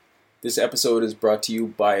This episode is brought to you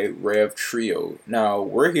by Rev Trio. Now,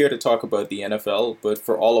 we're here to talk about the NFL, but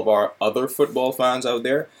for all of our other football fans out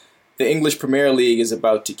there, the English Premier League is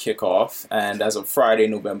about to kick off, and as of Friday,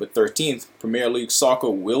 November 13th, Premier League Soccer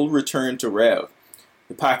will return to Rev.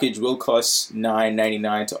 The package will cost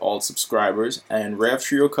 $9.99 to all subscribers, and Rev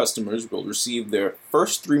Trio customers will receive their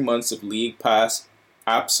first 3 months of League Pass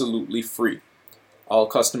absolutely free. All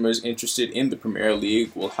customers interested in the Premier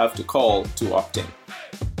League will have to call to opt in.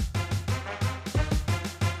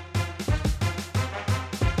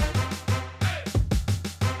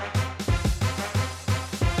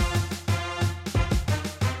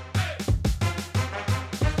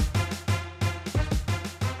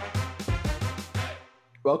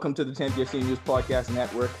 Welcome to the 10th Year Seniors Podcast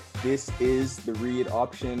Network. This is the Read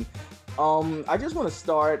Option. I just want to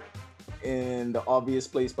start in the obvious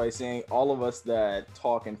place by saying all of us that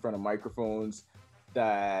talk in front of microphones,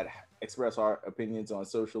 that express our opinions on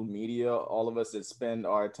social media, all of us that spend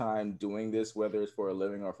our time doing this, whether it's for a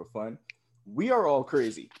living or for fun, we are all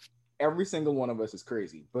crazy. Every single one of us is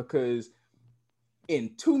crazy because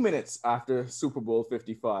in 2 minutes after Super Bowl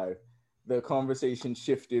 55, the conversation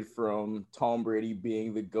shifted from Tom Brady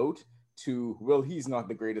being the GOAT to, well, he's not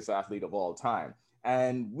the greatest athlete of all time.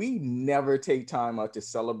 And we never take time out to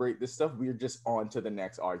celebrate this stuff. We're just on to the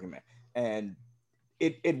next argument. And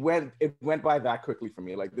it went by that quickly for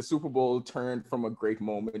me. Like the Super Bowl turned from a great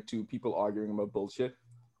moment to people arguing about bullshit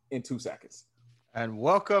in 2 seconds. And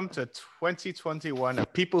welcome to 2021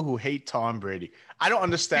 of people who hate Tom Brady. I don't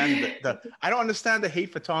understand the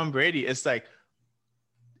hate for Tom Brady. It's like,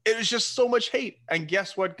 it was just so much hate. And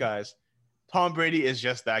guess what, guys? Tom Brady is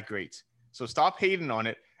just that great. So stop hating on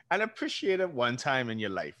it and appreciate it one time in your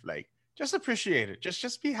life. Like, just appreciate it.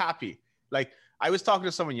 Just be happy. Like, I was talking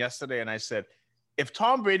to someone yesterday and I said, if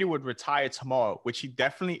Tom Brady would retire tomorrow, which he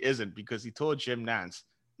definitely isn't because he told Jim Nantz,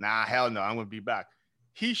 nah, hell no, I'm going to be back.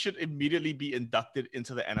 He should immediately be inducted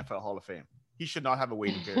into the NFL Hall of Fame. He should not have a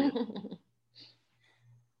waiting period.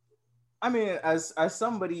 I mean, as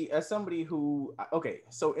somebody who, okay,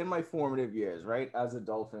 so in my formative years, right, as a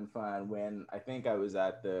Dolphin fan, when I think I was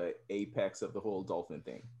at the apex of the whole Dolphin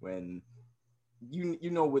thing, when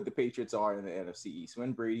you know what the Patriots are in the NFC East,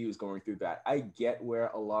 when Brady was going through that, I get where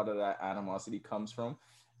a lot of that animosity comes from,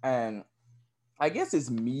 and I guess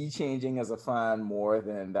it's me changing as a fan more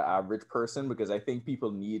than the average person, because I think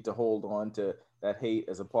people need to hold on to that hate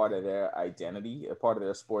as a part of their identity, a part of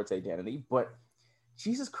their sports identity, but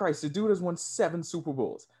Jesus Christ, the dude has won 7 Super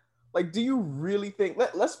Bowls. Like, do you really think?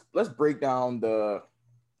 Let's break down the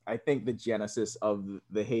genesis of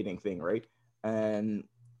the hating thing, right? And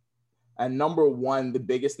number one, the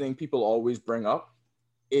biggest thing people always bring up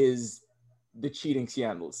is the cheating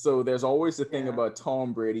scandals. So there's always the thing about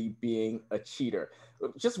Tom Brady being a cheater.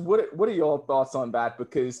 Just what are your thoughts on that?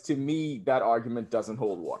 Because to me, that argument doesn't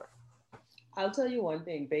hold water. I'll tell you one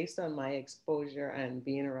thing, based on my exposure and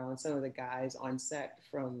being around some of the guys on set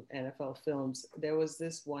from NFL films, there was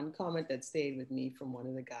this one comment that stayed with me from one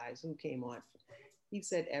of the guys who came on. He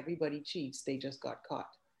said, everybody cheats, they just got caught.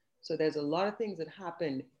 So there's a lot of things that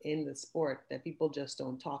happen in the sport that people just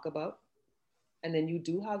don't talk about. And then you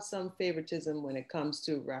do have some favoritism when it comes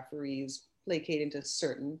to referees placating to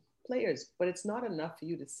certain players, but it's not enough for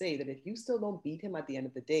you to say that if you still don't beat him at the end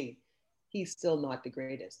of the day, he's still not the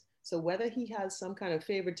greatest. So whether he has some kind of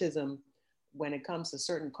favoritism when it comes to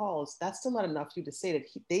certain calls, that's still not enough for you to say that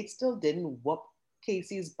they still didn't whoop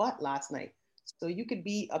Casey's butt last night. So you could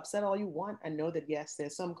be upset all you want and know that, yes,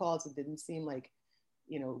 there's some calls that didn't seem like,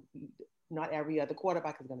 not every other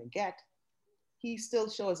quarterback is going to get. He still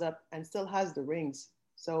shows up and still has the rings.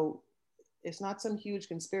 So it's not some huge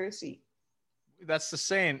conspiracy. That's the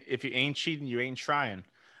saying, if you ain't cheating, you ain't trying.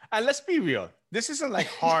 And let's be real. This isn't like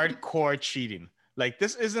hardcore cheating. Like,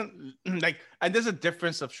 this isn't like, and there's a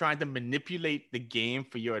difference of trying to manipulate the game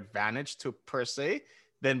for your advantage to per se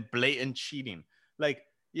than blatant cheating. Like,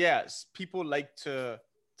 yes, people like to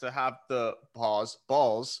have the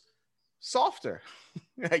balls softer.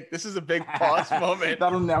 Like, this is a big pause moment.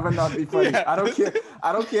 That'll never not be funny. Yeah.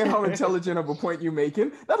 I don't care how intelligent of a point you're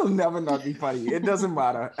making. That'll never not be funny. It doesn't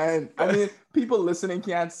matter. And I mean, people listening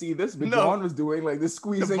can't see this, but John was doing like this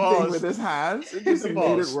squeezing thing with his hands. It just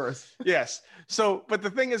made it worse. Yes. So, but the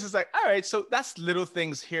thing is, it's like, all right, so that's little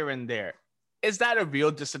things here and there. Is that a real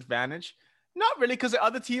disadvantage? Not really, because the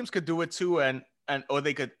other teams could do it too, or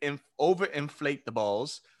they could overinflate the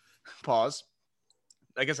balls. Pause.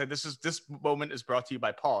 Like I said, this moment is brought to you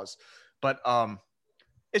by Pause. But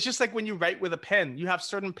it's just like when you write with a pen, you have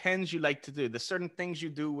certain pens you like to do. There's certain things you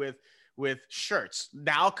do with shirts.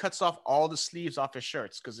 Now cuts off all the sleeves off his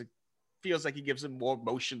shirts because it feels like he gives him more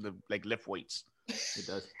motion to like lift weights. It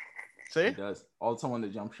does. See? He does. Also on the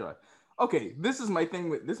jump shot. Okay, this is my thing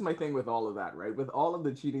with all of that, right? With all of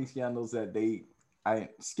the cheating scandals that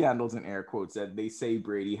scandals in air quotes that they say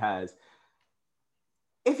Brady has.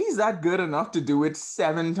 If he's that good enough to do it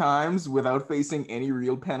 7 times without facing any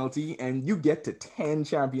real penalty, and you get to 10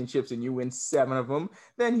 championships and you win 7 of them,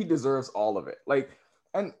 then he deserves all of it. Like,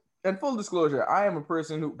 and full disclosure, I am a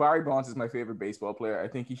person who Barry Bonds is my favorite baseball player. I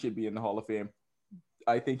think he should be in the Hall of Fame.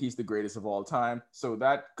 I think he's the greatest of all time. So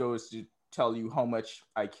that goes to tell you how much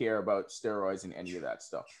I care about steroids and any of that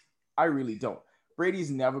stuff. I really don't.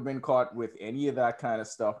 Brady's never been caught with any of that kind of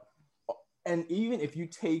stuff. And even if you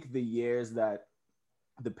take the years that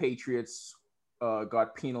the Patriots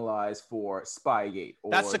got penalized for Spygate.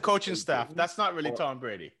 That's the coaching staff. That's not really Tom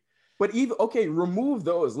Brady. But even, okay, remove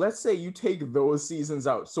those. Let's say you take those seasons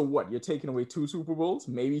out. So what? You're taking away 2 Super Bowls,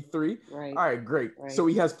 maybe 3? Right. All right, great. Right. So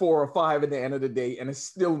he has 4 or 5 at the end of the day and is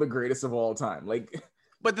still the greatest of all time. Like,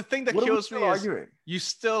 but the thing that kills me is you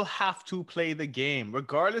still have to play the game,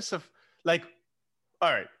 regardless of, like,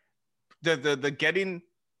 all right, the getting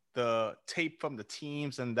the tape from the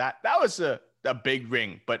teams and that was a big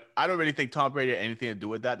ring, but I don't really think Tom Brady had anything to do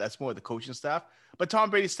with that. That's more the coaching staff. But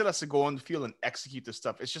Tom Brady still has to go on the field and execute the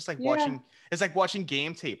stuff. It's just like watching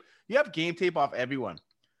game tape. You have game tape off everyone.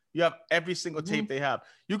 You have every single tape they have.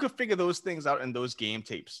 You could figure those things out in those game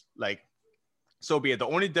tapes. Like, so be it. The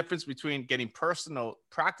only difference between getting personal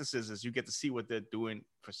practices is you get to see what they're doing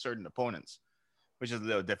for certain opponents, which is a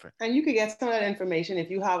little different. And you could get some of that information if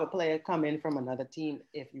you have a player come in from another team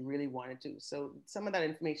if you really wanted to. So some of that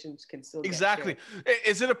information can still exactly.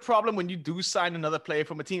 Is it a problem when you do sign another player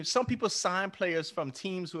from a team? Some people sign players from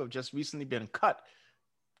teams who have just recently been cut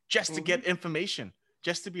just to get information,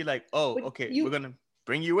 just to be like, oh, but okay, we're going to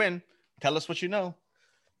bring you in. Tell us what you know.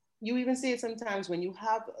 You even see it sometimes when you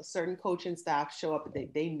have a certain coaching staff show up,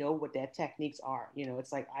 they know what their techniques are. You know,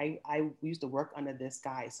 it's like, I used to work under this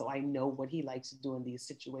guy, so I know what he likes to do in these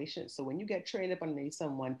situations. So when you get trained up underneath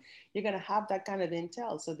someone, you're going to have that kind of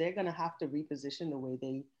intel. So they're going to have to reposition the way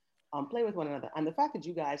they play with one another. And the fact that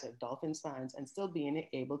you guys are Dolphins fans and still being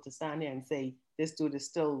able to stand there and say, this dude is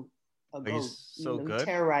still a GOAT. So good.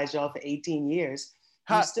 Terrorized y'all for 18 years.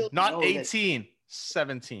 Not 18,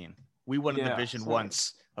 17. We won a division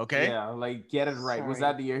once. Okay. Yeah, like get it right. Sorry. Was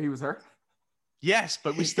that the year he was hurt? Yes,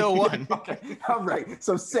 but we still won. Okay. All right.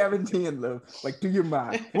 So 17, Lou. Like, do your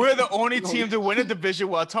math. We're the only team to win a division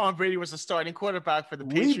while Tom Brady was the starting quarterback for the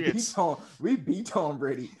Patriots. We beat Tom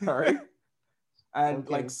Brady. All right. And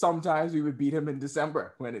like sometimes we would beat him in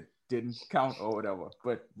December when it didn't count or whatever.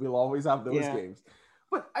 But we'll always have those games.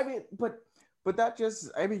 But I mean, but that just,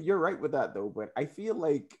 I mean, you're right with that though. But I feel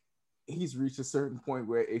like he's reached a certain point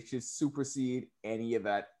where it should supersede any of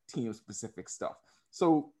that team specific stuff.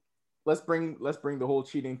 So let's bring the whole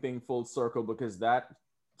cheating thing full circle, because that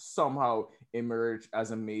somehow emerged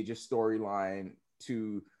as a major storyline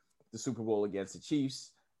to the Super Bowl against the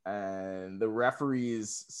Chiefs. And the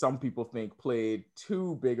referees, some people think, played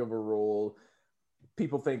too big of a role.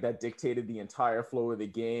 People think that dictated the entire flow of the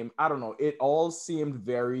game. I don't know. It all seemed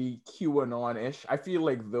very QAnon-ish. I feel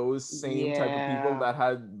like those same type of people that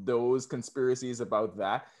had those conspiracies about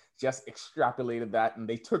that just extrapolated that, and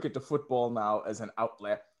they took it to football now as an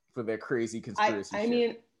outlet for their crazy conspiracy I shit.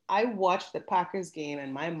 mean, I watched the Packers game,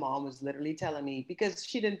 and my mom was literally telling me, because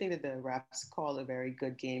she didn't think that the refs called a very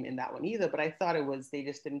good game in that one either, but I thought it was, they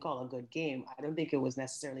just didn't call a good game. I don't think it was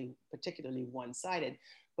necessarily particularly one-sided.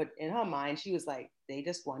 But in her mind, she was like, they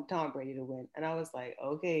just want Tom Brady to win. And I was like,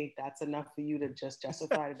 okay, that's enough for you to just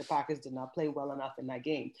justify that the Packers did not play well enough in that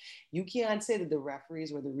game. You can't say that the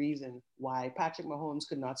referees were the reason why Patrick Mahomes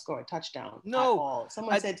could not score a touchdown at all.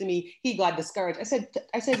 Someone said to me, he got discouraged. I said,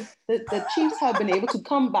 the Chiefs have been able to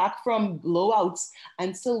come back from blowouts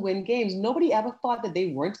and still win games. Nobody ever thought that they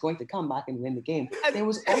weren't going to come back and win the game. There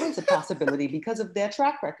was always a possibility because of their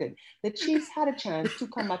track record. The Chiefs had a chance to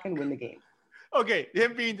come back and win the game. Okay,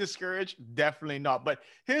 him being discouraged, definitely not. But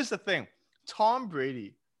here's the thing. Tom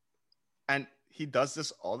Brady, and he does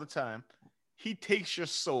this all the time, he takes your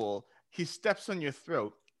soul, he steps on your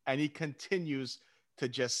throat, and he continues to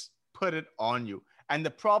just put it on you. And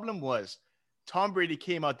the problem was, Tom Brady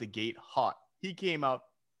came out the gate hot. He came out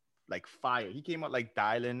like fire. He came out like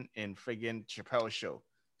Dylan in friggin' Chappelle's show,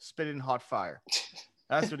 spitting hot fire.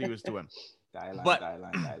 That's what he was doing.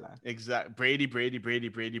 Dylan. Exactly.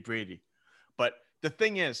 Brady. But the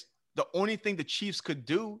thing is, the only thing the Chiefs could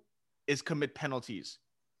do is commit penalties.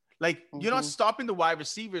 Like, you're not stopping the wide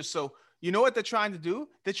receivers. So you know what they're trying to do?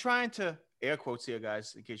 They're trying to, air quotes here,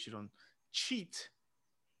 guys, in case you don't, cheat,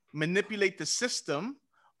 manipulate the system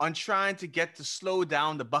on trying to get to slow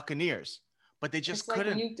down the Buccaneers. But they just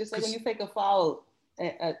couldn't. Like when you fake a foul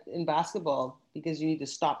in basketball because you need to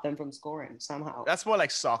stop them from scoring somehow. That's more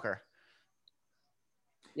like soccer.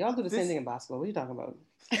 Y'all do the same thing in basketball. What are you talking about?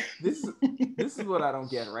 This is what I don't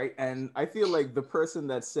get, right? And I feel like the person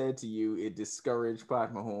that said to you it discouraged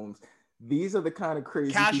Pat Mahomes. These are the kind of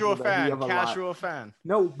crazy Casual people that we have casual fan.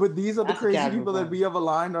 No, but these are the That's crazy people fan. that we have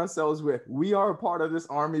aligned ourselves with. We are a part of this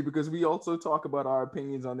army because we also talk about our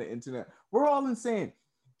opinions on the internet. We're all insane.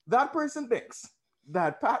 That person thinks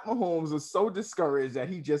that Pat Mahomes was so discouraged that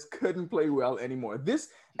he just couldn't play well anymore. This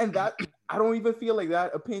and that, I don't even feel like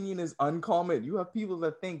that opinion is uncommon. You have people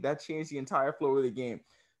that think that changed the entire flow of the game.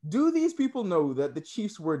 Do these people know that the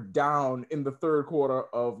Chiefs were down in the third quarter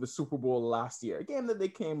of the Super Bowl last year, a game that they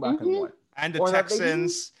came back and won? And the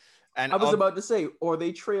Texans. And I was about to say, or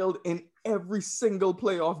they trailed in every single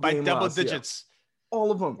playoff by game double last digits. Year. All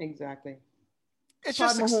of them. Exactly. It's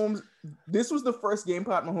Pat just Mahomes. This was the first game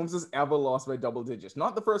Pat Mahomes has ever lost by double digits.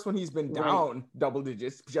 Not the first one he's been down double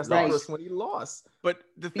digits, just the first one he lost. But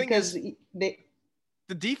the thing because is,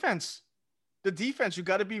 the defense, you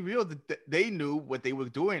got to be real. They knew what they were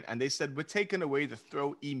doing, and they said, we're taking away the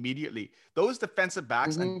throw immediately. Those defensive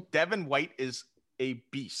backs, and Devin White is a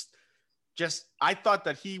beast. I thought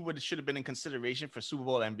that he should have been in consideration for Super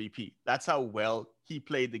Bowl MVP. That's how well he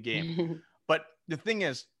played the game. But the thing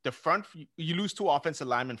is, the front, you lose 2 offensive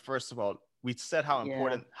linemen. First of all, we said how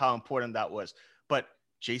important that was. But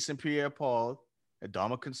Jason Pierre-Paul,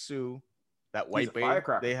 Ndamukong Suh, that white babe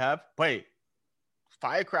they have,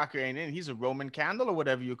 firecracker ain't in. He's a Roman candle or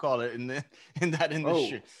whatever you call it in that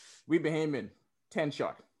industry. We Bahamian, 10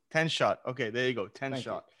 shot. 10 shot. Okay, there you go. 10 Thank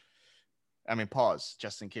shot. You. I mean, pause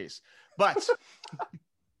just in case. But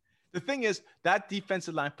the thing is, that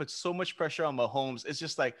defensive line puts so much pressure on Mahomes. It's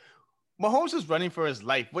just like Mahomes is running for his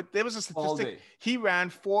life. There was a statistic. He ran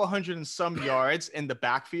 400 and some yards in the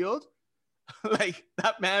backfield. Like,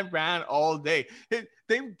 that man ran all day.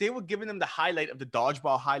 They were giving him the highlight of the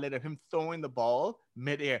dodgeball highlight of him throwing the ball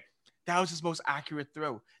midair. That was his most accurate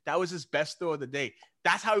throw. That was his best throw of the day.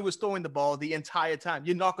 That's how he was throwing the ball the entire time.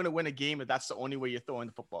 You're not going to win a game if that's the only way you're throwing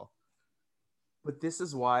the football. But this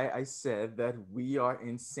is why I said that we are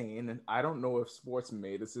insane. And I don't know if sports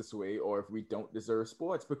made us this way or if we don't deserve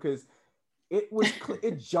sports, because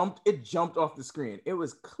it jumped off the screen. It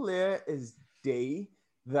was clear as day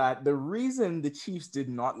that the reason the Chiefs did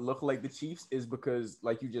not look like the Chiefs is because,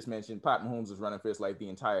 like you just mentioned, Pat Mahomes was running for his life the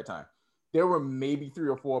entire time. There were maybe 3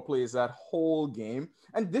 or 4 plays that whole game.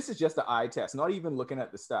 And this is just the eye test, not even looking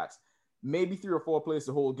at the stats. Maybe 3 or 4 plays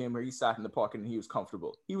the whole game where he sat in the pocket and he was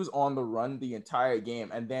comfortable. He was on the run the entire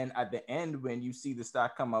game. And then at the end, when you see the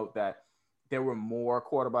stat come out that there were more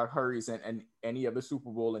quarterback hurries and any other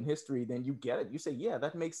Super Bowl in history, then you get it. You say, yeah,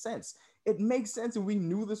 that makes sense. It makes sense. And we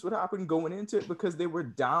knew this would happen going into it because they were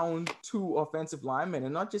down 2 offensive linemen,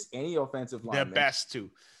 and not just any offensive linemen. Their best 2.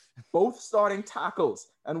 Both starting tackles.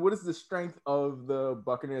 And what is the strength of the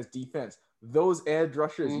Buccaneers defense? Those edge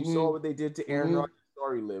rushers. You saw what they did to Aaron Rodgers.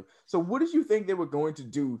 Sorry, Liv. So what did you think they were going to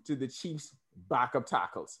do to the Chiefs' backup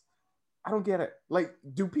tackles? I don't get it. Like,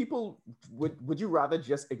 do people, would you rather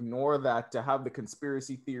just ignore that to have the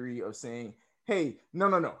conspiracy theory of saying, hey, no,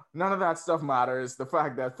 none of that stuff matters. The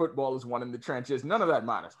fact that football is won in the trenches, none of that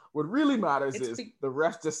matters. What really matters is the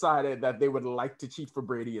refs decided that they would like to cheat for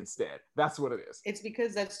Brady instead. That's what it is. It's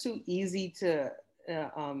because that's too easy to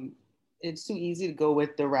it's too easy to go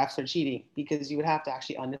with the refs are cheating, because you would have to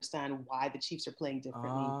actually understand why the Chiefs are playing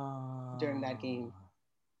differently during that game.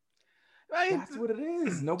 That's what it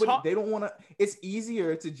is. They don't want to. It's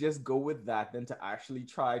easier to just go with that than to actually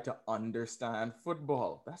try to understand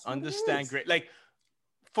football. That's what understand great. Like,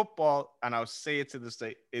 football, and I'll say it to this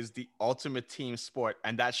day, is the ultimate team sport,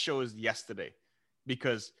 and that shows yesterday,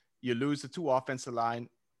 because you lose the 2 offensive line,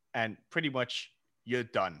 and pretty much you're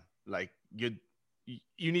done. Like,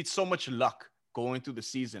 you need so much luck going through the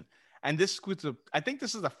season. And I think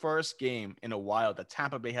this is the first game in a while that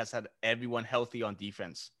Tampa Bay has had everyone healthy on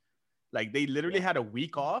defense. Like, they literally had a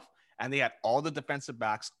week off, and they had all the defensive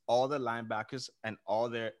backs, all the linebackers, and all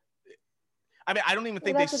their. I mean, I don't even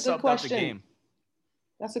think they subbed out the game.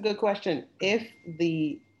 That's a good question. If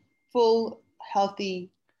the full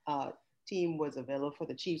healthy team was available for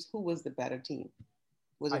the Chiefs, who was the better team?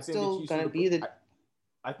 Was it still going to be the?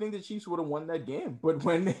 I think the Chiefs would have won that game, but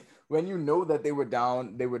when you know that they were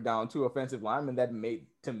down 2 offensive linemen, that made,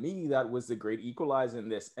 to me, that was the great equalizer in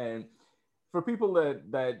this. And for people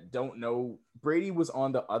that don't know, Brady was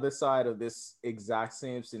on the other side of this exact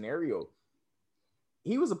same scenario.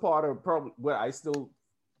 He was a part of probably what I still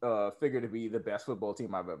figure to be the best football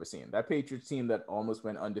team I've ever seen. That Patriots team that almost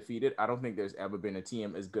went undefeated, I don't think there's ever been a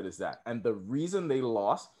team as good as that. And the reason they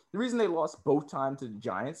lost both times to the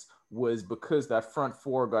Giants was because that front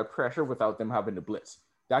four got pressure without them having to blitz.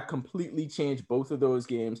 That completely changed both of those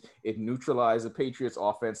games. It neutralized the Patriots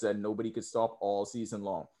offense that nobody could stop all season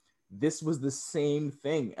long. This was the same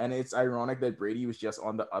thing. And it's ironic that Brady was just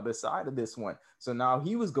on the other side of this one. So now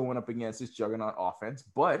he was going up against this juggernaut offense,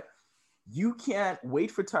 but you can't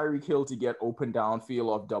wait for Tyreek Hill to get open downfield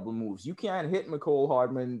off double moves. You can't hit Mecole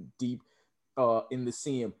Hardman deep in the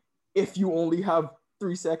seam if you only have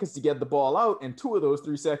 3 seconds to get the ball out, and 2 of those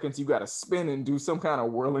 3 seconds you got to spin and do some kind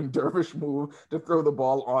of whirling dervish move to throw the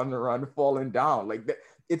ball on the run, falling down. Like that,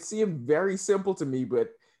 it seemed very simple to me, but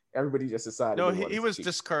everybody just decided. No, he was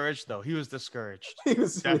discouraged though. He was discouraged. He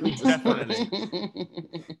was really definitely.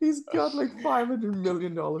 He's got like $500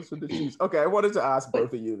 million for the Chiefs. Okay, I wanted to ask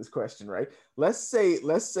both of you this question, right? Let's say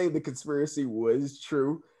the conspiracy was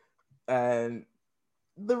true, and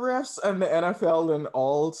the refs and the NFL and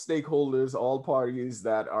all stakeholders, all parties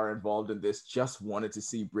that are involved in this just wanted to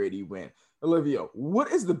see Brady win. Olivia,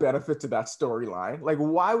 what is the benefit to that storyline? Like,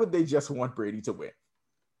 why would they just want Brady to win?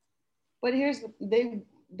 But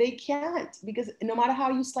they can't, because no matter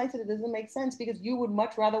how you slice it, it doesn't make sense, because you would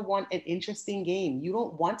much rather want an interesting game. You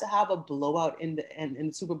don't want to have a blowout in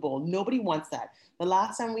the Super Bowl. Nobody wants that. The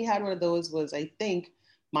last time we had one of those was, I think,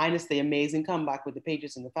 minus the amazing comeback with the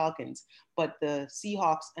Patriots and the Falcons, but the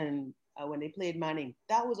Seahawks and when they played Manning,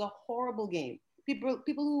 that was a horrible game. People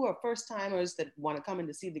who are first timers that want to come in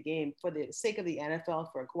to see the game for the sake of the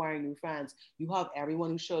NFL, for acquiring new fans, you have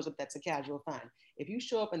everyone who shows up that's a casual fan. If you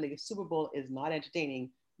show up and the Super Bowl is not entertaining,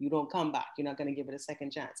 you don't come back. You're not going to give it a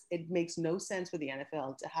second chance. It makes no sense for the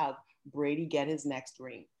NFL to have Brady get his next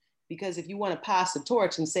ring. Because if you want to pass the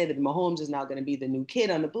torch and say that Mahomes is now going to be the new kid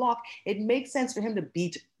on the block, it makes sense for him to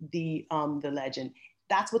beat the legend.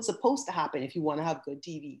 That's what's supposed to happen if you want to have good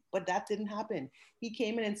TV. But that didn't happen. He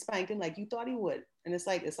came in and spanked him like you thought he would. And it's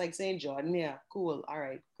like saying, Jordan, yeah, cool, all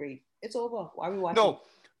right, great. It's over. Why are we watching? No,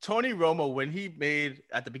 Tony Romo, when he made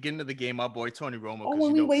at the beginning of the game, our boy Tony Romo. Oh,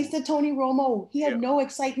 when we wasted Tony Romo, he had no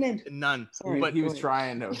excitement. None. Sorry, but he was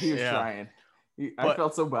trying though. He was trying. I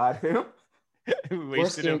felt so bad for him.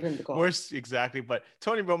 Wasted him. Worst, exactly. But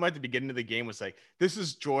Tony Romo at the beginning of the game was like, "This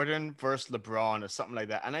is Jordan versus LeBron" or something like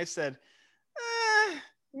that, and I said,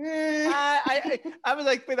 I was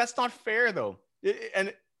like, "But that's not fair, though,"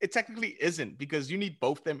 and it technically isn't, because you need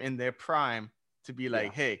both them in their prime to be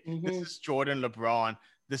like, "Hey, this is Jordan, LeBron,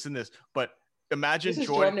 this and this." But imagine this is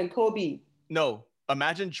Jordan and Kobe. No,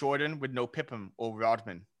 imagine Jordan with no Pippen or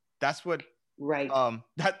Rodman. That's what. Right.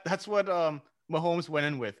 That's what Mahomes went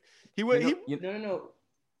in with. He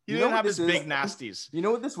didn't have his big nasties. You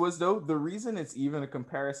know what this was, though? The reason it's even a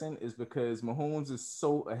comparison is because Mahomes is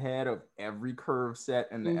so ahead of every curve set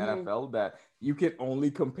in the NFL that you can only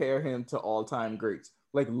compare him to all-time greats.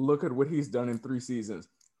 Like, look at what he's done in 3 seasons.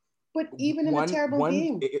 But even in a terrible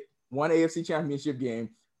game. One AFC Championship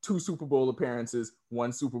game, 2 Super Bowl appearances,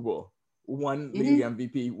 1 Super Bowl. 1 league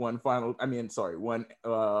MVP, 1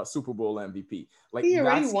 Super Bowl MVP. Like, he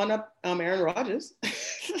already won up Aaron Rodgers.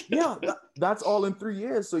 Yeah, that's all in 3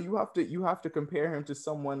 years. So you have to compare him to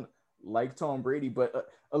someone like Tom Brady. But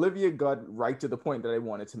Olivia got right to the point that I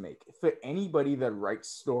wanted to make. For anybody that writes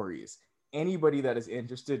stories, anybody that is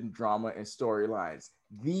interested in drama and storylines,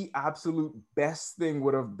 the absolute best thing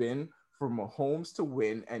would have been for Mahomes to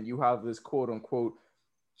win, and you have this quote unquote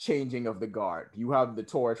changing of the guard. You have the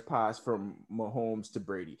torch pass from Mahomes to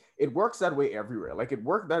Brady. It works that way everywhere. Like it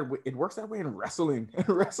works that way in wrestling. In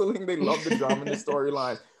wrestling, they love the drama and the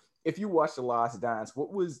storylines. If you watch The Last Dance,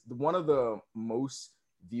 what was one of the most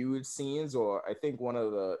viewed scenes, or I think one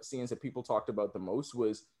of the scenes that people talked about the most,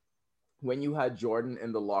 was when you had Jordan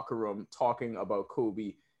in the locker room talking about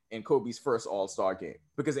Kobe in Kobe's first All-Star game,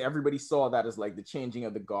 because everybody saw that as like the changing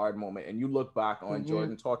of the guard moment. And you look back on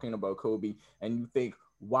Jordan talking about Kobe and you think,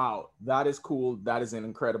 wow, that is cool. That is an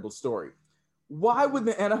incredible story. Why would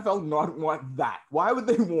the NFL not want that? Why would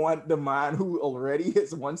they want the man who already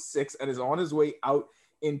has won 6 and is on his way out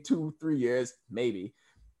in 2-3 years, maybe?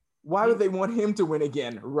 Why would they want him to win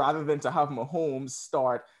again rather than to have Mahomes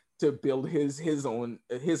start to build his own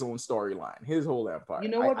storyline, his whole empire? You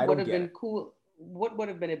know what would have been cool? What would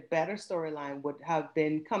have been a better storyline would have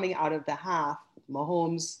been coming out of the half,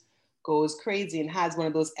 Mahomes goes crazy and has one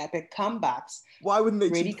of those epic comebacks. Why wouldn't they?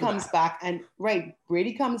 Brady comes back and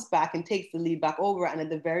takes the lead back over, and at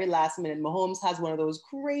the very last minute, Mahomes has one of those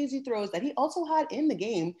crazy throws that he also had in the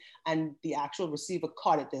game, and the actual receiver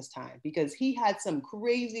caught it this time, because he had some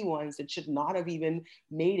crazy ones that should not have even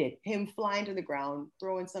made it. Him flying to the ground,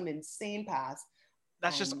 throwing some insane pass.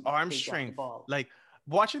 That's just and arm they dropped the strength. ball. Like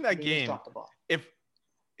watching that They just game, dropped the ball.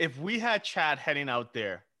 if we had Chad heading out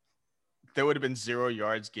there, there would have been 0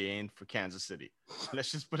 yards gained for Kansas City.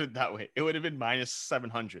 Let's just put it that way. It would have been minus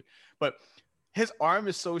 700. But his arm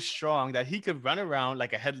is so strong that he could run around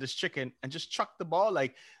like a headless chicken and just chuck the ball.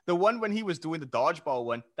 Like the one when he was doing the dodgeball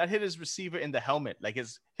one, that hit his receiver in the helmet. Like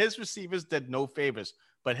his receivers did no favors.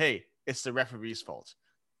 But hey, it's the referee's fault.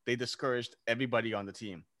 They discouraged everybody on the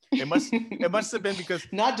team. It must have been because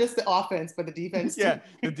not just the offense, but the defense. yeah, too.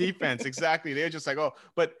 the defense, exactly. They're just like, oh,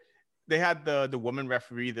 but they had the woman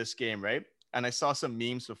referee this game, right? And I saw some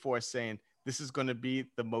memes before saying this is going to be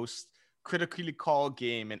the most critically called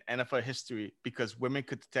game in NFL history because women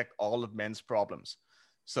could detect all of men's problems.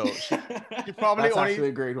 So she probably That's only actually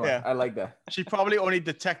a great one. yeah, I like that. she probably only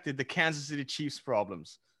detected the Kansas City Chiefs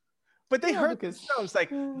problems. But they hurt themselves.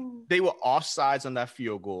 Like they were offsides on that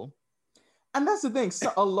field goal. And that's the thing.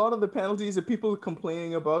 So a lot of the penalties that people are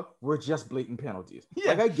complaining about were just blatant penalties. Yeah.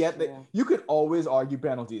 Like I get that Yeah. you could always argue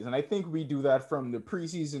penalties, and I think we do that from the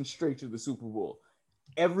preseason straight to the Super Bowl.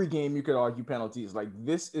 Every game you could argue penalties. Like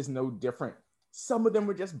this is no different. Some of them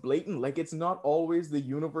were just blatant. Like it's not always the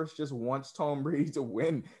universe just wants Tom Brady to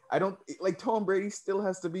win. I don't like Tom Brady still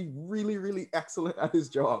has to be really, really excellent at his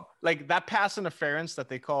job. Like that pass interference that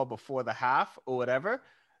they call before the half or whatever.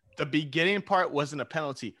 The beginning part wasn't a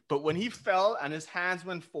penalty, but when he fell and his hands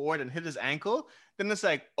went forward and hit his ankle, then it's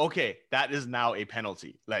like, okay, that is now a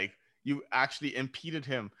penalty. Like you actually impeded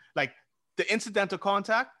him. Like the incidental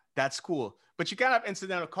contact, that's cool, but you can't have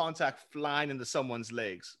incidental contact flying into someone's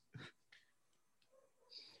legs.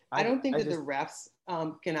 I don't think that the refs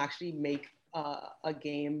can actually make a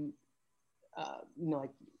game,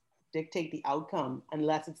 like dictate the outcome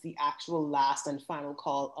unless it's the actual last and final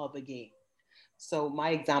call of a game. So my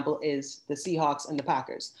example is the Seahawks and the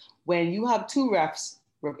Packers. When you have two refs,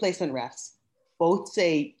 replacement refs, both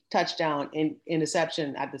say touchdown and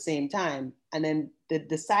interception at the same time, and then the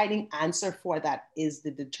deciding answer for that is the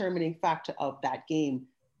determining factor of that game,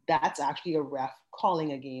 that's actually a ref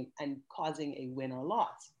calling a game and causing a win or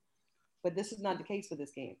loss. But this is not the case for this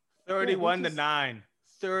game. 31-9.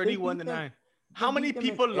 31-9. How many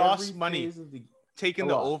people lost money taking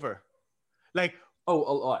the over? Like, a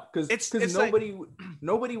lot. Because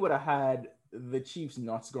nobody would have had the Chiefs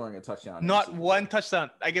not scoring a touchdown. Not one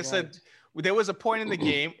touchdown. Like I said, there was a point in the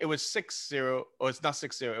game. It was 6-0, or it's not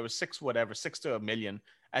 6-0. It was 6 to a million.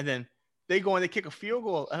 And then they go and they kick a field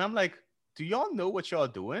goal. And I'm like, do y'all know what y'all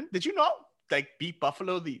doing? Did you not like beat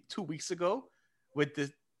Buffalo 2 weeks ago with the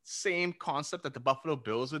same concept that the Buffalo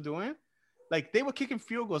Bills were doing? Like they were kicking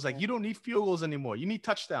field goals. Like you don't need field goals anymore. You need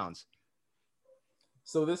touchdowns.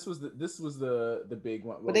 So this was the big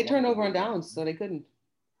one. But they turned over on downs, so they couldn't.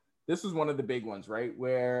 This was one of the big ones, right?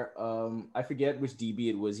 Where I forget which DB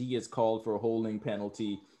it was. He gets called for a holding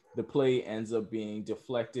penalty. The play ends up being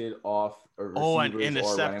deflected off a receiver's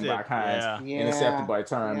or running back hands, intercepted by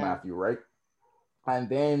Tyrann Mathieu, right? And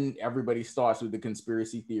then everybody starts with the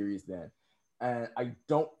conspiracy theories then. And I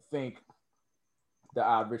don't think the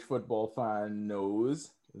average football fan knows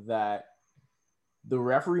that the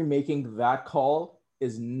referee making that call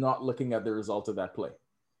is not looking at the result of that play.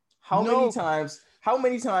 How many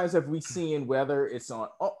times have we seen, whether it's on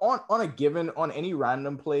a given, on any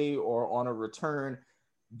random play or on a return,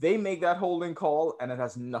 they make that holding call and it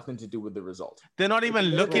has nothing to do with the result. They're not even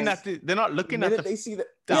looking at the. They're not looking at the. They see that.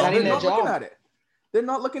 Yeah, they're not looking at it. They're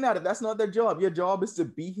not looking at it. That's not their job. Your job is to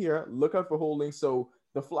be here, look out for holding. So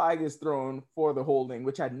the flag is thrown for the holding,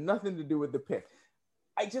 which had nothing to do with the pick.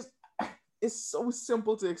 It's so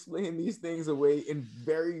simple to explain these things away in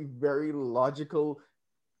very, very logical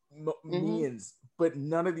means, but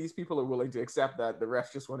none of these people are willing to accept that the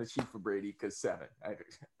refs just want to cheat for Brady because 7. I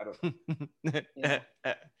don't know.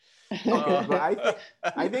 But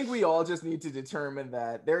I think we all just need to determine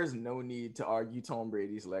that there is no need to argue Tom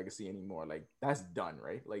Brady's legacy anymore. Like that's done,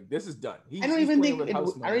 right? Like this is done. I don't even think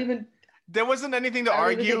there wasn't anything to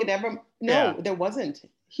argue. There wasn't.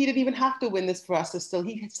 He didn't even have to win this for us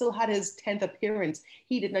he still had his 10th appearance.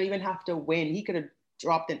 He did not even have to win. He could have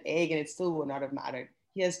dropped an egg and it still would not have mattered.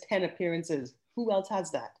 He has 10 appearances. Who else has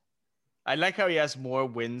that? I like how he has more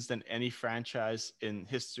wins than any franchise in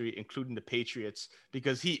history, including the Patriots,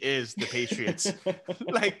 because he is the Patriots.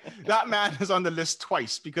 Like that man is on the list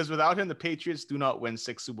twice because without him, the Patriots do not win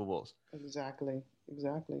 6 Super Bowls. Exactly.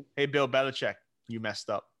 Hey, Bill Belichick, you messed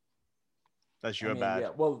up. That's your bad. Yeah,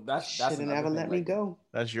 well, that's should have never let me go.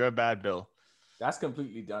 That's your bad, Bill. That's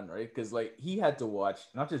completely done, right? Because like he had to watch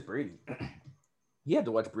not just Brady, he had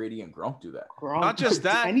to watch Brady and Gronk do that. Not just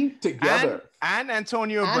that, together, and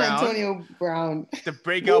Antonio Brown, the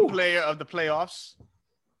breakout player of the playoffs.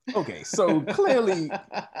 Okay, so clearly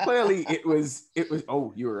it was.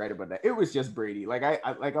 Oh, you were right about that. It was just Brady. Like I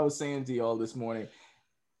was saying to y'all this morning.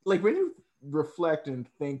 Like when you reflect and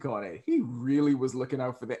think on it, he really was looking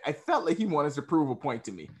out for that. I felt like he wanted to prove a point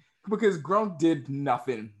to me because Gronk did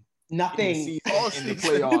nothing in the Nothing. season, All in the season.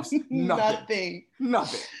 playoffs. Nothing.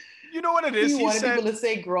 Nothing. You know what it He is? He wanted said, people to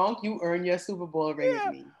say, Gronk, you earn your Super Bowl ring yeah.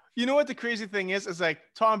 with me. You know what the crazy thing is? It's like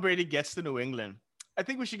Tom Brady gets to New England. I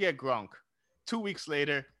think we should get Gronk. 2 weeks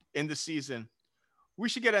later in the season, we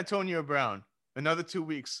should get Antonio Brown. Another 2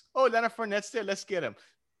 weeks. Oh, Leonard Fournette's there. Let's get him.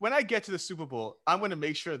 When I get to the Super Bowl, I'm going to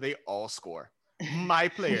make sure they all score. My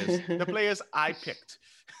players, the players I picked.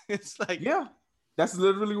 It's like, Yeah, that's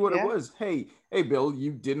literally what it Yeah. was. Hey, Bill,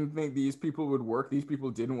 you didn't think these people would work. These people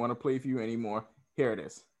didn't want to play for you anymore. Here it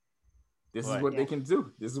is. This is What? what they Yeah. can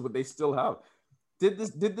do. This is what they still have. Did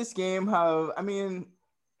this game have? I mean,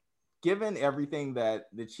 given everything that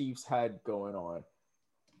the Chiefs had going on,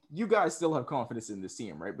 you guys still have confidence in this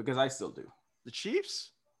team, right? Because I still do. The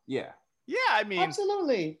Chiefs? Yeah. Yeah, I mean,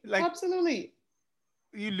 Absolutely. like- Absolutely.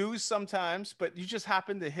 you lose sometimes, but you just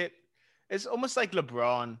happen to hit. It's almost like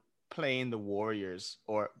LeBron playing the Warriors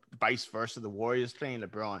or vice versa, the Warriors playing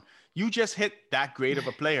LeBron. You just hit that great of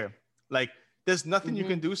a player. Like there's nothing you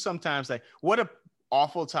can do sometimes. Like what a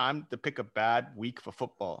awful time to pick a bad week for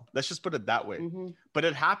football. Let's just put it that way. Mhm. But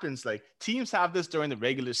it happens. Like teams have this during the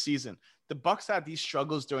regular season. The Bucks had these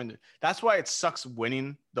struggles that's why it sucks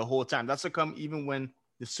winning the whole time. That's how come even when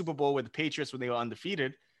the Super Bowl with the Patriots, when they were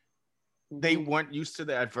undefeated, they Mhm. weren't used to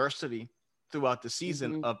the adversity throughout the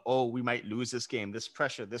season of, oh, we might lose this game, this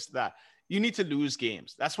pressure, this, that. You need to lose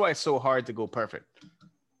games. That's why it's so hard to go perfect.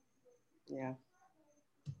 Yeah.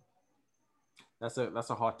 That's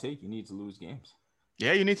a hot take. You need to lose games.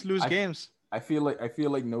 Yeah, you need to lose games. I feel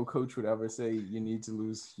like no coach would ever say you need to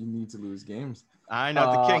lose games. I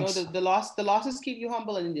know the No, Kings. the losses keep you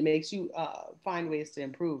humble and it makes you find ways to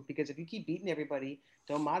improve. Because if you keep beating everybody,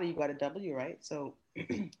 don't matter. You got a W, right? So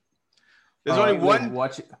There's only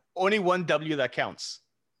like, one W that counts.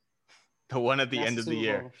 The one at the That's end the of the Super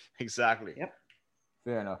year. Bowl. Exactly. Yep.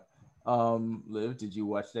 Fair enough. Liv, did you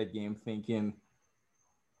watch that game thinking,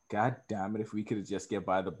 God damn it, if we could have just get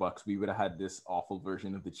by the Bucks, we would have had this awful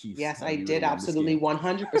version of the Chiefs. Yes, and I we would did have won this absolutely game.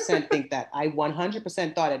 100% think that. I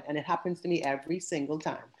 100% thought it, and it happens to me every single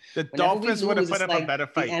time. The Whenever we Dolphins would have lose, put it's up a like better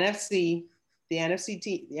fight. the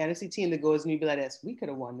NFC team that goes and you'd be like this. We could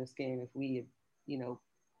have won this game if we had,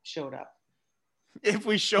 showed up. If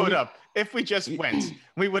we showed up, if we just went,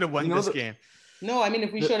 we would have won this game. No, I mean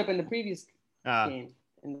if we showed up in the previous game,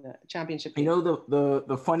 in the championship game.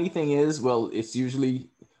 The funny thing is, well, it's usually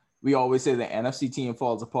we always say the NFC team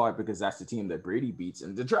falls apart because that's the team that Brady beats,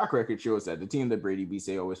 and the track record shows that the team that Brady beats,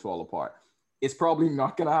 they always fall apart. It's probably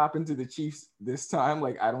not going to happen to the Chiefs this time.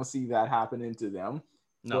 Like I don't see that happening to them.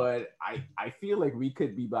 No. But I feel like we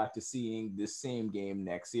could be back to seeing this same game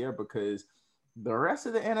next year because the rest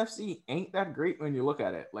of the NFC ain't that great when you look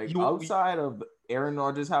at it. Like outside of Aaron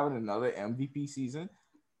Rodgers having another MVP season,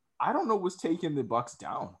 I don't know what's taking the Bucks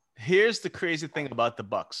down. Here's the crazy thing about the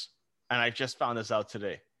Bucks, and I just found this out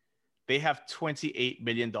today. They have $28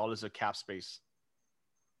 million of cap space.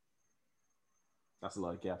 That's a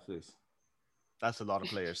lot of cap space. That's a lot of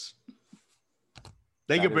players.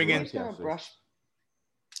 They could bring in.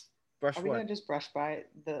 Are we gonna just brush by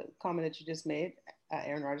the comment that you just made?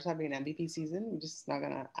 Aaron Rodgers having an MVP season. We're just not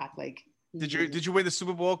gonna act like. Did you win the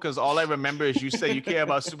Super Bowl? Because all I remember is you say you care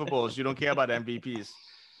about Super Bowls. You don't care about MVPs.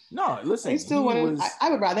 No, listen. I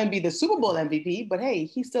would rather him be the Super Bowl MVP, but hey,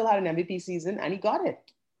 he still had an MVP season and he got it.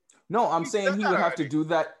 No, I'm saying he would have to do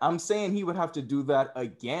that. I'm saying he would have to do that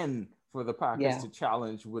again for the Packers to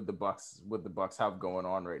challenge what the Bucks have going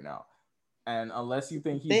on right now. And unless you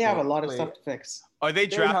think they have a lot of stuff to fix. Are they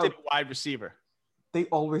drafted a wide receiver? They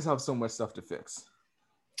always have so much stuff to fix.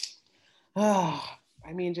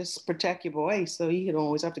 I mean, just protect your boy so he can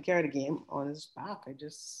always have to carry the game on his back.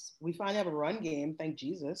 We finally have a run game, thank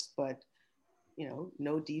Jesus, but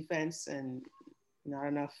no defense and not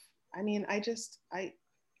enough. I mean, I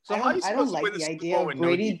don't like the idea of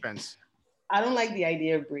Brady. I don't like the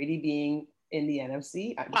idea of Brady being in the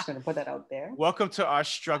NFC. I'm just going to put that out there. Welcome to our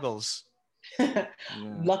struggles.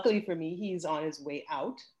 Luckily for me, he's on his way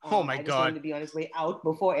out. Oh my I just God. want him to be on his way out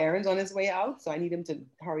before Aaron's on his way out. So I need him to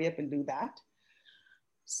hurry up and do that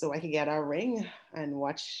so I can get our ring and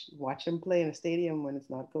watch him play in a stadium when it's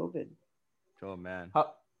not COVID. Oh, man.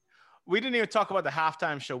 We didn't even talk about the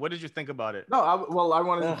halftime show. What did you think about it? No, I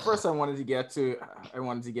wanted to get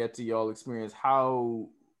to y'all experience.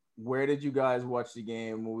 Where did you guys watch the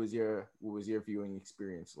game? What was your viewing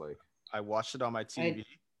experience like? I watched it on my TV.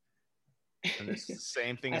 And it's the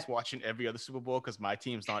same thing as watching every other Super Bowl because my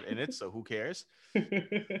team's not in it, so who cares?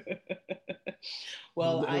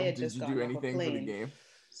 Well, I had Did just you gotten do off a anything for the plane. game?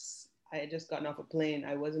 I had just gotten off a plane.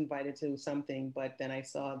 I was invited to something, but then I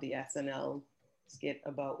saw the SNL skit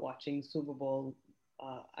about watching Super Bowl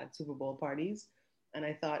at Super Bowl parties, and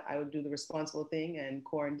I thought I would do the responsible thing and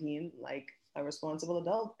quarantine like a responsible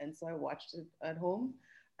adult. And so I watched it at home,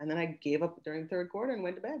 and then I gave up during third quarter and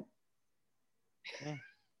went to bed. Yeah.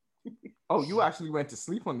 Oh, you actually went to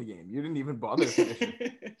sleep on the game. You didn't even bother finishing.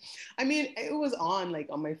 I mean, it was on like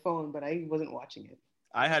on my phone, but I wasn't watching it.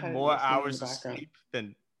 I had had it more listening in the hours of background. sleep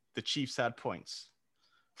than the Chiefs had points.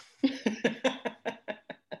 I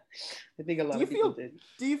think a lot Do you of people feel did.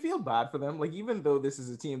 do you feel bad for them? Like, even though this is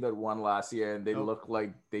a team that won last year and they Nope. look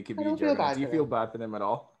like they could I be a don't feel juggernaut, bad do you for feel them. bad for them at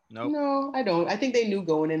all? Nope. No, I don't. I think they knew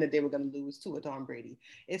going in that they were going to lose to a Tom Brady.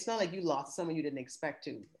 It's not like you lost someone you didn't expect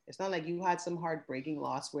to. It's not like you had some heartbreaking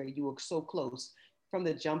loss where you were so close from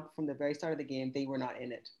the jump, from the very start of the game. They were not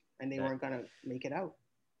in it, and they Right. weren't going to make it out.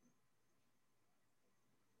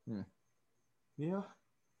 Yeah.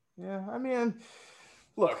 I mean,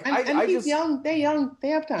 look, And I he's just young. They're young. They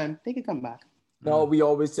have time. They can come back. no. We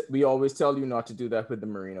always tell you not to do that with the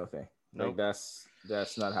Marino thing. Like, Nope.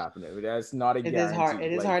 that's not happening. That's not a It guarantee. is hard.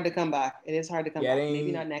 It is Like, hard to come back. It is hard to come back. Maybe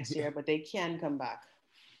getting- not next year, but they can come back.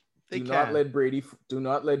 They do can. not let Brady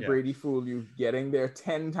Yeah. Brady fool you. Getting there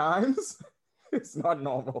 10 times, it's not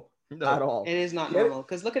normal No. at all. It is not Get it- normal.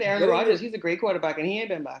 Because look at Aaron getting Rodgers. it- He's a great quarterback, and he ain't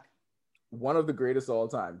been back. One of the greatest all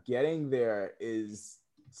time. Getting there is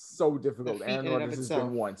so difficult. The feat Aaron in and of Rodgers has itself.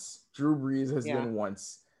 been once. Drew Brees has Yeah. been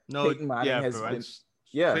once. No, Peyton Manning has bro, been- it's-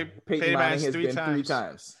 Yeah, Peyton Peyton Manning Manning's has three been 3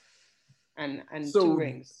 times. And So- 2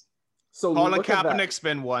 rings. So Colin look at that. Kaepernick's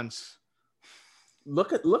been once.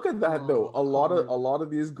 Look at that though. Oh, A lot of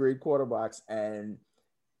these great quarterbacks, and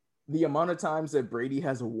the amount of times that Brady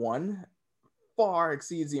has won far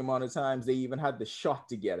exceeds the amount of times they even had the shot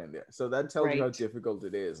to get in there. So that tells you how Right. difficult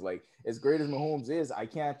it is. Like, as great as Mahomes is, I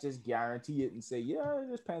can't just guarantee it and say, yeah,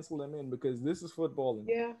 just pencil him in, because this is football and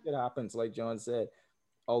Yeah. it happens. Like John said,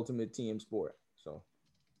 ultimate team sport. So,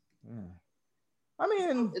 yeah. I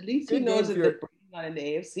mean, At least he good knows game that for your- Brady's not in the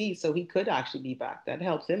AFC, so he could actually be back. That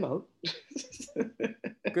helps him out.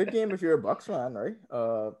 good game if you're a Bucks fan, right?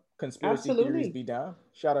 Conspiracy Absolutely. theories be down.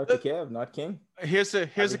 Shout out to Kev, not King. Here's a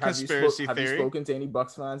conspiracy Have you theory. spoken to any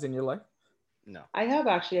Bucks fans in your life? No. I have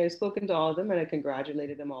actually. I've spoken to all of them and I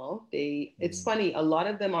congratulated them all. It's funny. A lot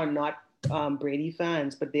of them are not Brady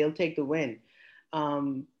fans, but they'll take the win.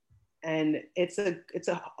 And it's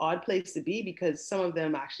a odd place to be because some of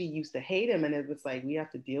them actually used to hate him, and it was like we have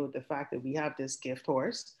to deal with the fact that we have this gift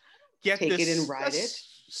horse. Get Take this, it and ride that's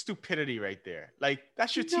it. Stupidity right there. Like,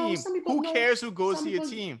 that's your No, team. some people- Who no, cares who goes some to your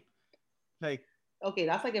people- team? Like, Okay,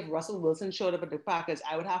 that's like if Russell Wilson showed up at the Packers,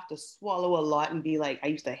 I would have to swallow a lot and be like, I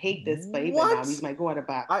used to hate this play, but now What? he's my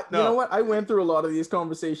quarterback. You No. know what? I went through a lot of these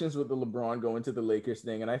conversations with the LeBron going to the Lakers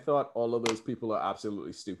thing, and I thought all of those people are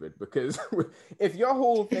absolutely stupid, because if your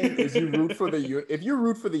whole thing is you root for if you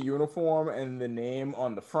root for the uniform and the name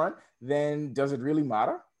on the front, then does it really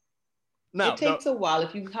matter? no, It takes a while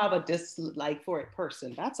if you have a dislike for a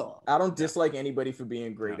person. That's all. I don't dislike anybody for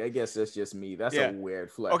being great. No. I guess that's just me. That's Yeah. a weird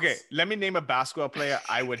flex. Okay, let me name a basketball player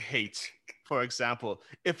I would hate. For example,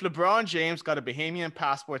 if LeBron James got a Bahamian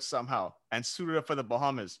passport somehow and suited up for the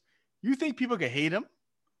Bahamas, you think people could hate him?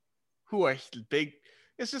 Who are big?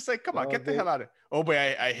 It's just like, come on, Well, get the hell out of it. Oh, boy,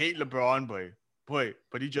 I hate LeBron, boy,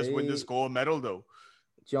 but he just won this They- gold medal, though.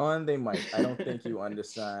 John, they might. I don't think you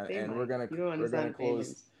understand. They and might. we're gonna You don't understand close.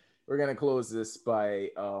 opinions. We're gonna close this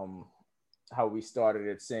by how we started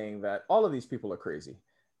it, saying that all of these people are crazy,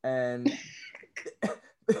 and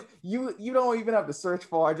you don't even have to search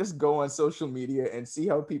far. Just go on social media and see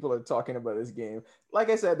how people are talking about this game. Like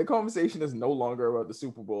I said, the conversation is no longer about the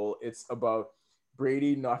Super Bowl. It's about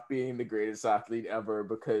Brady not being the greatest athlete ever,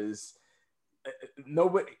 because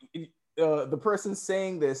nobody. The person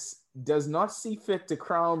saying this does not see fit to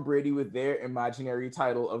crown Brady with their imaginary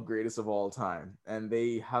title of greatest of all time, and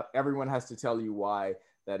everyone has to tell you why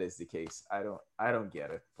that is the case. I don't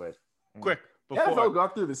get it, but Quick, the before NFL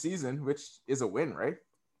got through the season, which is a win, right?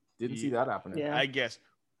 Didn't see that happening. Yeah. I guess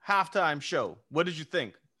halftime show. What did you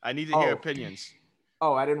think? I need to hear Oh. opinions.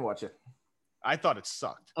 Oh, I didn't watch it. I thought it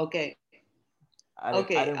sucked. Okay. I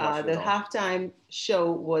Okay. didn't watch it The at all. halftime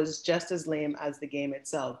show was just as lame as the game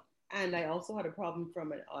itself. And I also had a problem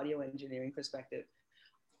from an audio engineering perspective.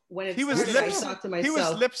 When it He was started, I lip, thought to he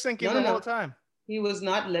myself, was lip syncing No, the no, whole no. time. he was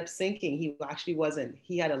not lip syncing. He actually wasn't.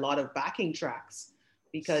 He had a lot of backing tracks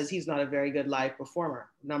because he's not a very good live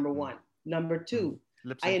performer. Number one. Number two,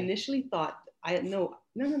 Lip I syncing. initially thought, no.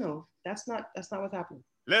 That's not what's happening.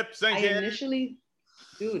 Lip I syncing. initially,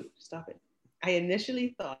 dude, stop it. I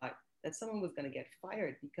initially thought that someone was going to get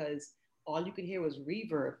fired because all you could hear was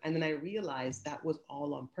reverb. And then I realized that was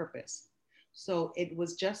all on purpose. So it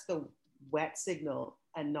was just the wet signal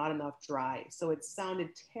and not enough dry. So it sounded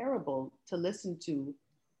terrible to listen to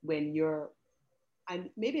when you're, and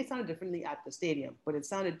maybe it sounded differently at the stadium, but it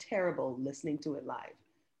sounded terrible listening to it live.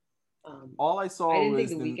 All I saw I didn't was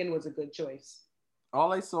think the weekend was a good choice.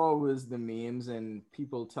 all I saw was the memes and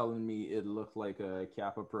people telling me it looked like a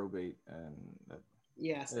Kappa probate, and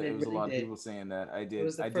Yes, it was really a lot did. of people saying that. I did. It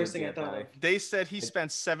was the I first did thing I get thought that. of. They said he spent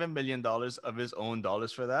 $7 million of his own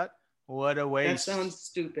dollars for that. What a That waste. sounds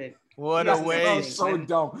stupid. What That a sounds waste. so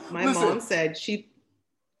dumb. My mom said she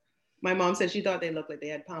thought they looked like they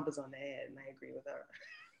had pampas on their head, and I agree with her.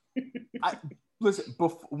 Listen,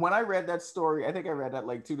 when I read that story, I think I read that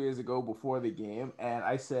like 2 days ago before the game, and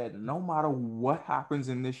I said, no matter what happens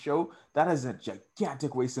in this show, that is a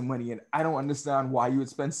gigantic waste of money, and I don't understand why you would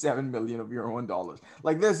spend $7 million of your own dollars.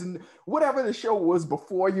 Like, there's whatever the show was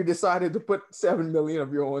before you decided to put $7 million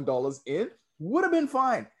of your own dollars in would have been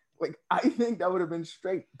fine. Like, I think that would have been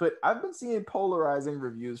straight. But I've been seeing polarizing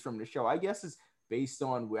reviews from the show. I guess it's based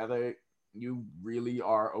on whether you really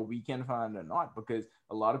are a weekend fan or not, because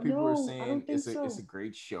a lot of people are No, I saying don't think it's a so.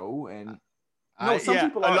 great show, and A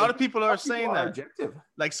lot of people are saying that. objective.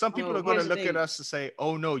 Like, some people No, are going to here's the look at thing. us and say,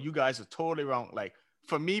 oh no, you guys are totally wrong. Like,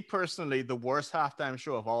 for me personally, the worst halftime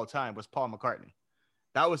show of all time was Paul McCartney.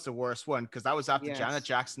 That was the worst one, because that was after Yes. Janet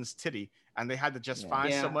Jackson's titty, and they had to just find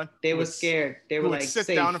Yeah, someone they who were would- scared. They who were would like sit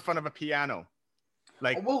safe. down in front of a piano.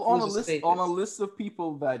 Like, Well, on Who's the safest? a list of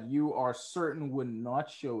people that you are certain would not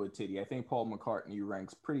show a titty, I think Paul McCartney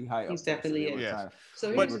ranks pretty high He's up there. definitely they were in. Yes. trying, So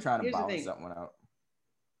they here's, were trying to here's the balance thing. that one out.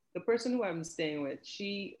 The person who I'm staying with,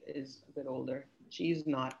 she is a bit older. She's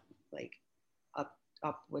not like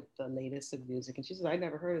up with the latest of music, and she says, "I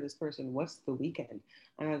never heard of this person. What's The Weeknd?"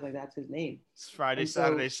 And I was like, "That's his name." it's Friday, And so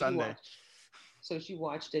Saturday, she Sunday. So she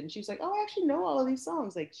watched it, and she was like, "Oh, I actually know all of these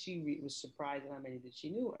songs." Like, she was surprised at how many that she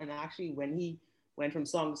knew. And actually, when he went from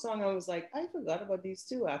song to song, I was like, I forgot about these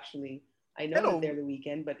two. Actually, I know that they're The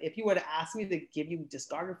Weeknd, but if you were to ask me to give you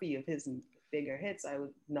discography of his bigger hits, I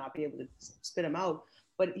would not be able to spit them out.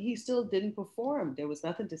 But he still didn't perform. There was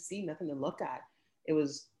nothing to see, nothing to look at. It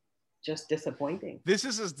was just disappointing. This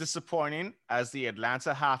is as disappointing as the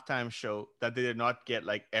Atlanta halftime show that they did not get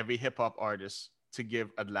like every hip hop artist to give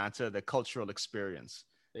Atlanta the cultural experience.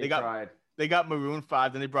 They tried. They got Maroon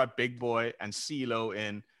 5, then they brought Big Boy and CeeLo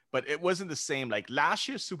in, but it wasn't the same. Like, last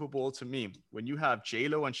year's Super Bowl, to me, when you have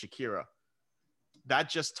J-Lo and Shakira, that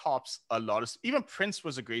just tops a lot of. Even Prince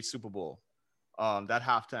was a great Super Bowl. That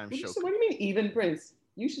halftime show. What do you mean, even Prince?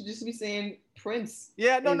 You should just be saying Prince.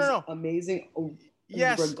 Yeah, no. Amazing.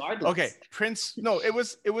 Yes. Regardless. Okay. Prince. No, it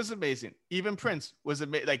was amazing. Even Prince was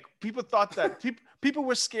amazing. Like, people thought that people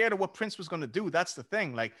were scared of what Prince was going to do. That's the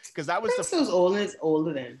thing. Like, because that was Prince was old and is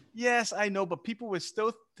older than. Yes, I know, but people were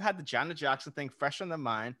still had the Janet Jackson thing fresh on their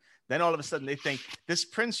mind. Then all of a sudden they think this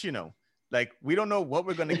Prince, like, we don't know what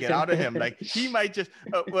we're going to get out of him. Like, he might just,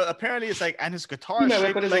 well, apparently it's like, and his guitar is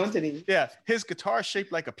shaped like, yeah, his guitar is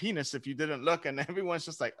shaped like a penis if you didn't look, and everyone's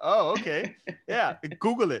just like, oh, okay. Yeah,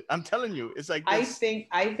 Google it. I'm telling you. It's like this.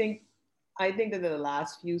 I think that the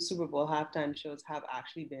last few Super Bowl halftime shows have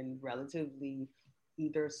actually been relatively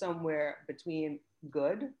either somewhere between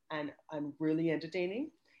good and really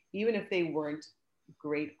entertaining. Even if they weren't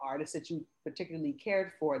great artists that you particularly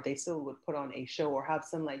cared for, they still would put on a show or have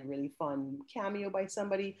some like really fun cameo by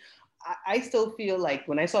somebody. I still feel like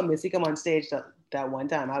when I saw Missy come on stage that one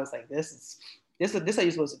time, I was like, this is how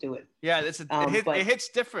you're supposed to do it. Yeah, it hits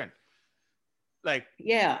different. Like,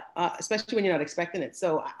 yeah, especially when you're not expecting it.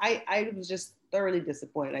 So I was just thoroughly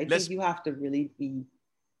disappointed. I think you have to really be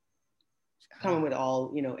coming with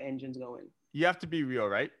all engines going. You have to be real,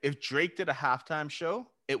 right? If Drake did a halftime show,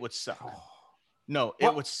 it would suck. No,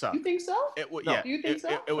 it would suck. You think so? It would. No. Yeah, Do you think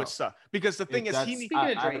so? It would suck because the thing is, speaking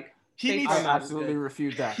of Drake. I absolutely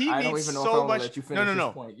refute that. I don't even know so if much. Let you finish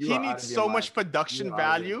this point. He needs so much production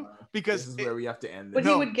value because this is where we have to end. But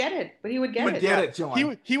he would get it. He would get it,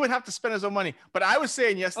 John. He would have to spend his own money. But I was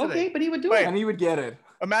saying yesterday. Okay, but he would do it, and he would get it.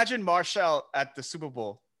 Imagine Marshall at the Super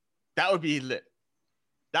Bowl. That would be lit.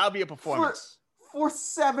 That would be a performance. For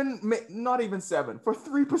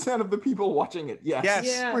 3% of the people watching it. Yes.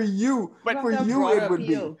 Yeah. For you. But for you, it would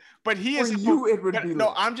be. But he is. For you, it would be.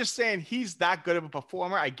 No, I'm just saying he's that good of a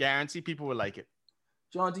performer. I guarantee people would like it.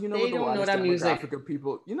 John, do you know what the widest demographic of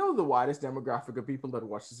people? You know the widest demographic of people that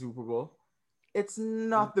watch the Super Bowl? It's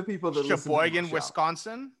not the people that listen to Sheboygan,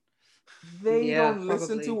 Wisconsin. they Yeah, don't listen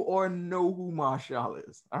probably. to or know who Marshall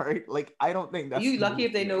is. All right, like I don't think that's You the lucky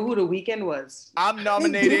if they move know who the Weeknd was. I'm here. They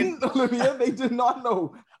nominating. didn't, Olivia. They did not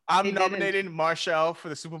know. I'm They didn't. nominating Marshall for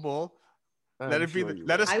the Super Bowl. I'm sure you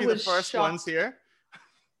Let will. us I be the was first ones shocked. here.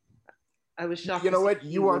 I was shocked. You know to see what? he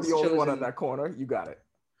You are was the only one chosen. in that corner. You got it.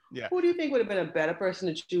 Yeah. Who do you think would have been a better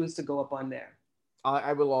person to choose to go up on there?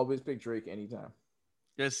 I will always pick Drake anytime.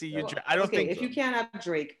 Just see you. Well, I don't okay, think if so. you can't have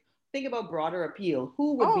Drake, think about broader appeal.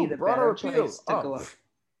 Who would be the better choice to go up?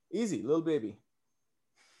 Easy, Lil Baby.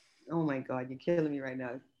 Oh my God, you're killing me right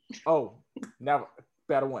now. Oh, now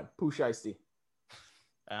better one. Pooh Shiesty.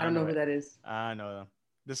 I don't know who that is. I know them.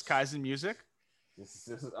 This Kaizen music. This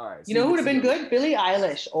is all right. You know who would have been good? Billie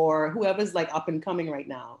Eilish or whoever's like up and coming right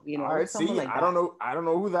now. You know, all right, someone like that. I don't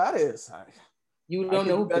know who that is. You don't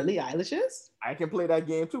know who Billie Eilish is? I can play that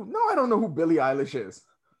game too. No, I don't know who Billie Eilish is.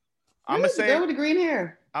 I'm Really? gonna say the girl with the green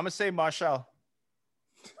hair. I'm gonna say Marshall.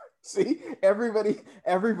 See,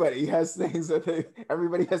 everybody has things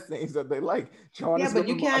that they like. John Yeah, is but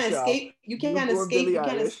you going can't Marshall. escape. You can't going escape. Billie You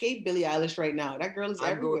can't Eilish. escape Billie Eilish right now. That girl is I'm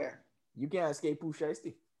going- everywhere. You can't escape Pooh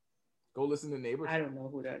Shiesty. Go listen to Neighbors. I don't know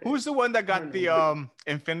who that is. Who's the one that I got don't the know.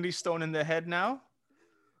 Infinity Stone in the head now?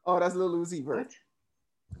 Oh, that's Lil Uzi Vert.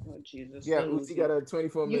 What? Oh Jesus. Yeah, Lil Uzi got a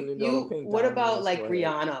 $24 million pink. What diamond about on like his forehead.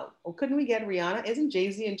 Rihanna? Well, couldn't we get Rihanna? Isn't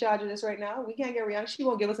Jay-Z in charge of this right now? We can't get Rihanna. She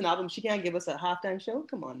won't give us an album. She can't give us a halftime show.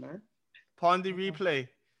 Come on, man. Upon the replay.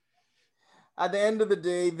 At the end of the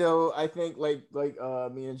day, though, I think like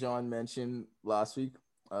me and John mentioned last week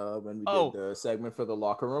when we did the segment for the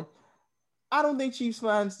locker room, I don't think Chiefs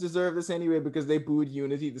fans deserve this anyway because they booed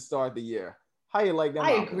Unity to start the year. How you like that?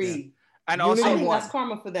 I agree. And Unity also, I think won. that's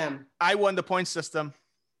karma for them. I won the point system.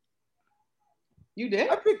 You did?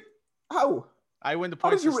 I picked how? I win the How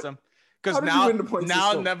point did you system how because did you now win the point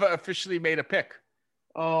system? never officially made a pick.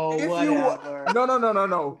 Oh, If whatever. you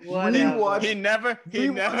no. Whatever. Rewatch. He never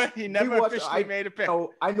rewatch- officially made a pick.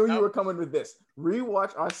 No, I know you Nope. were coming with this.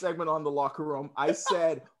 Rewatch our segment on the locker room. I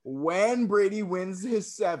said when Brady wins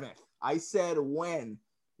his seventh. I said when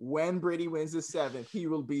Brady wins his seventh, he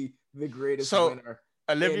will be the greatest winner.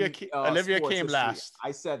 Olivia in, came sports history. last.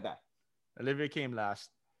 I said that. Olivia came last.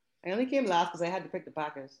 I only came last because I had to pick the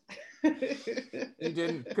Packers. You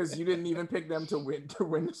didn't because you didn't even pick them to win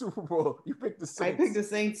the Super Bowl. You picked the I Saints. picked the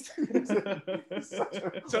Saints. Such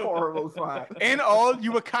a So- horrible fan. In all,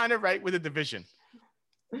 you were kind of right with the division.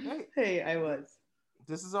 Hey, I was.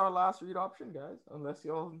 This is our last read option, guys. Unless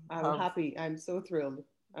y'all. I'm happy. I'm so thrilled.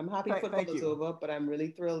 I'm happy football thank is you. over, but I'm really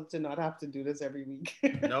thrilled to not have to do this every week.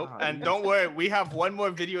 Nope. Ah, And you- don't worry, we have one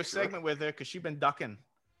more video segment with her because she's been ducking.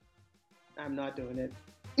 I'm not doing it.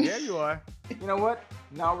 Yeah, you are. You know what?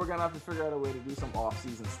 Now we're gonna have to figure out a way to do some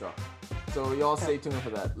off-season stuff. So y'all stay tuned for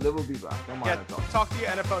that. Liv will be back. Don't mind Yeah, her talking. talk to your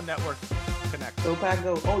NFL Network Connect. Go Pack,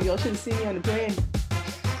 go. Oh, y'all should have seen me on the plane.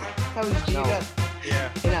 I was G'd No. up Yeah.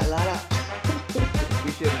 in Atlanta.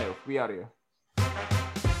 We should know. We out of here.